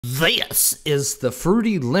This is the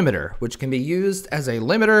Fruity Limiter, which can be used as a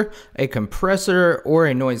limiter, a compressor, or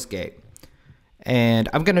a noise gate. And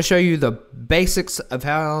I'm going to show you the basics of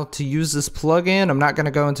how to use this plugin. I'm not going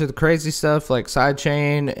to go into the crazy stuff like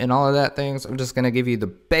sidechain and all of that things. I'm just going to give you the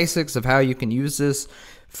basics of how you can use this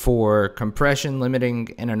for compression, limiting,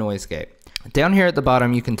 and a noise gate. Down here at the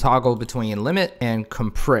bottom, you can toggle between limit and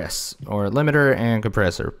compress, or limiter and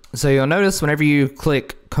compressor. So you'll notice whenever you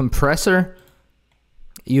click compressor,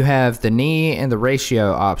 you have the knee and the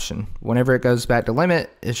ratio option. Whenever it goes back to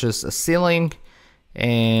limit, it's just a ceiling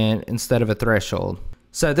and instead of a threshold.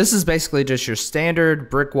 So this is basically just your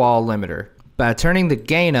standard brick wall limiter. By turning the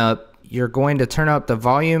gain up, you're going to turn up the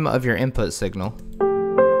volume of your input signal.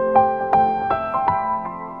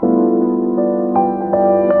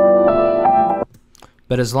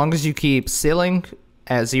 But as long as you keep ceiling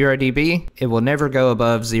at 0 dB, it will never go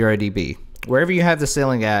above 0 dB. Wherever you have the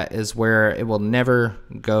ceiling at is where it will never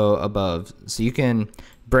go above. So you can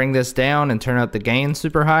bring this down and turn up the gain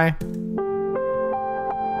super high.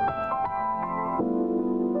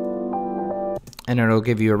 And it'll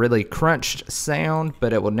give you a really crunched sound,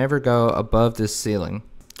 but it will never go above this ceiling.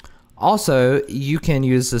 Also, you can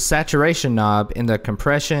use the saturation knob in the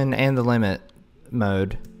compression and the limit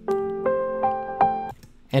mode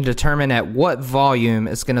and determine at what volume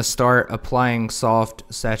it's going to start applying soft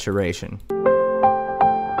saturation.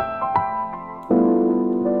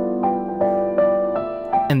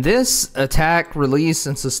 And this attack, release,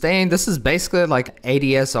 and sustain, this is basically like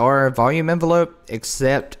ADSR volume envelope,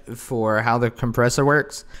 except for how the compressor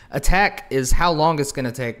works. Attack is how long it's going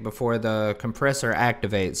to take before the compressor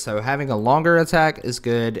activates. So having a longer attack is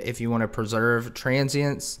good if you want to preserve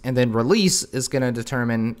transients. And then release is going to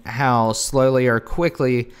determine how slowly or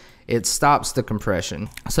quickly it stops the compression.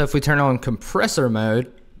 So if we turn on compressor mode,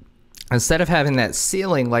 instead of having that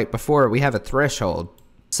ceiling like before, we have a threshold.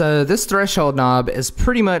 So this threshold knob is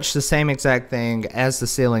pretty much the same exact thing as the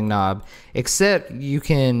ceiling knob, except you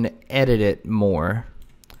can edit it more.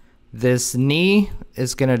 This knee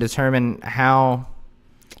is going to determine how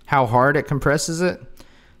hard it compresses it.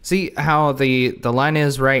 See how the line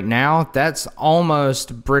is right now? That's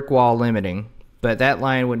almost brick wall limiting, but that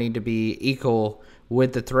line would need to be equal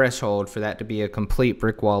with the threshold for that to be a complete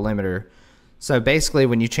brick wall limiter. So basically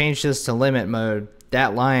when you change this to limit mode,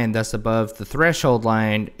 that line that's above the threshold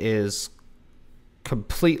line is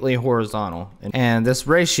completely horizontal. And this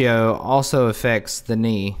ratio also affects the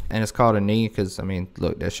knee, and it's called a knee because, I mean,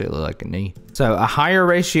 look, that shit look like a knee. So a higher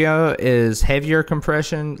ratio is heavier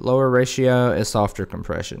compression, lower ratio is softer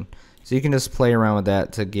compression. So you can just play around with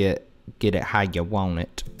that to get it how you want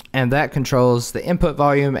it. And that controls the input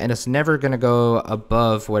volume, and it's never gonna go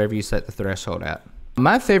above whatever you set the threshold at.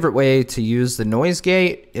 My favorite way to use the noise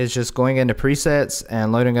gate is just going into presets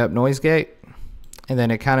and loading up noise gate, and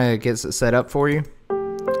then it kind of gets it set up for you.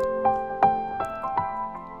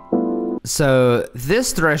 So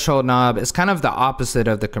this threshold knob is kind of the opposite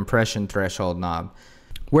of the compression threshold knob.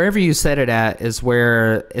 Wherever you set it at is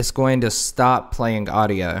where it's going to stop playing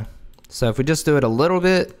audio. So if we just do it a little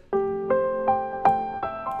bit,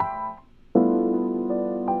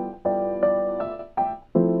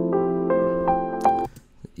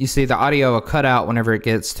 you see the audio will cut out whenever it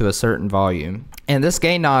gets to a certain volume. And this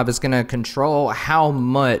gain knob is going to control how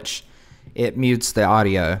much it mutes the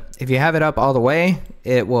audio. If you have it up all the way,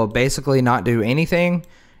 it will basically not do anything.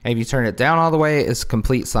 And if you turn it down all the way, it's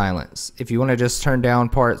complete silence. If you want to just turn down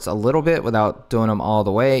parts a little bit without doing them all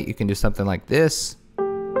the way, you can do something like this.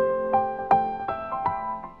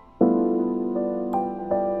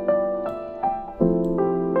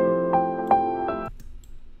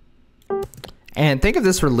 And think of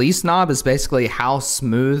this release knob as basically how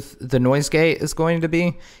smooth the noise gate is going to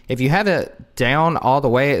be. If you have it down all the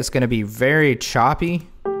way, it's going to be very choppy.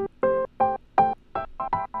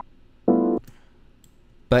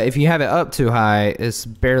 But if you have it up too high, it's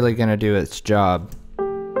barely going to do its job.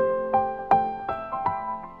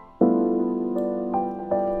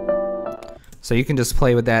 So you can just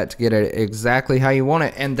play with that to get it exactly how you want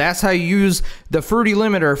it. And that's how you use the Fruity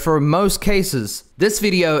Limiter for most cases. This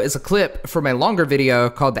video is a clip from a longer video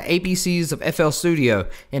called the ABCs of FL Studio.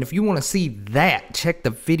 And if you want to see that, check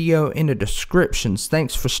the video in the descriptions.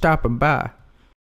 Thanks for stopping by.